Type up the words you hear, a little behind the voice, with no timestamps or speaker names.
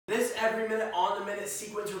every minute on the minute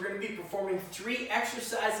sequence. We're going to be performing 3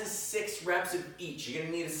 exercises, 6 reps of each. You're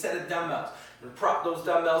going to need a set of dumbbells. I'm going to prop those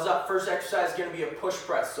dumbbells up. First exercise is going to be a push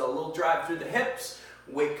press. So a little drive through the hips.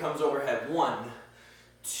 Weight comes overhead. 1,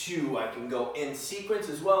 2. I can go in sequence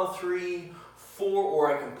as well. 3, 4,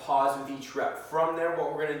 or I can pause with each rep. From there,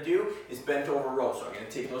 what we're going to do is bent over row. So I'm going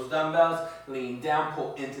to take those dumbbells, lean down,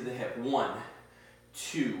 pull into the hip. 1,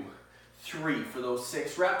 2, 3 for those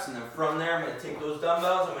 6 reps, and then from there I'm going to take those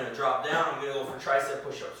dumbbells, I'm going to drop down, I'm going to go for tricep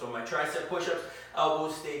push-ups. So my tricep push-ups,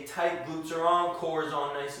 elbows stay tight, glutes are on, core is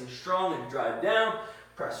on nice and strong, and drive down,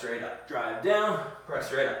 press right up, drive down,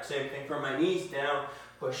 press right up. Same thing for my knees, down,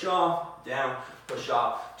 push off, down, push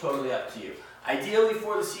off, totally up to you. Ideally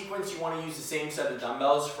for the sequence, you want to use the same set of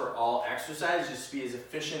dumbbells for all exercises, just to be as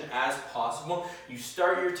efficient as possible. You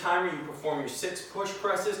start your timer, you perform your 6 push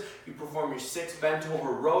presses, you perform your 6 bent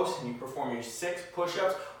over rows, and you perform your 6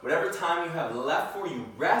 push-ups. Whatever time you have left for, you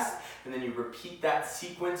rest, and then you repeat that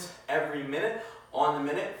sequence every minute on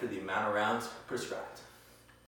the minute for the amount of rounds prescribed.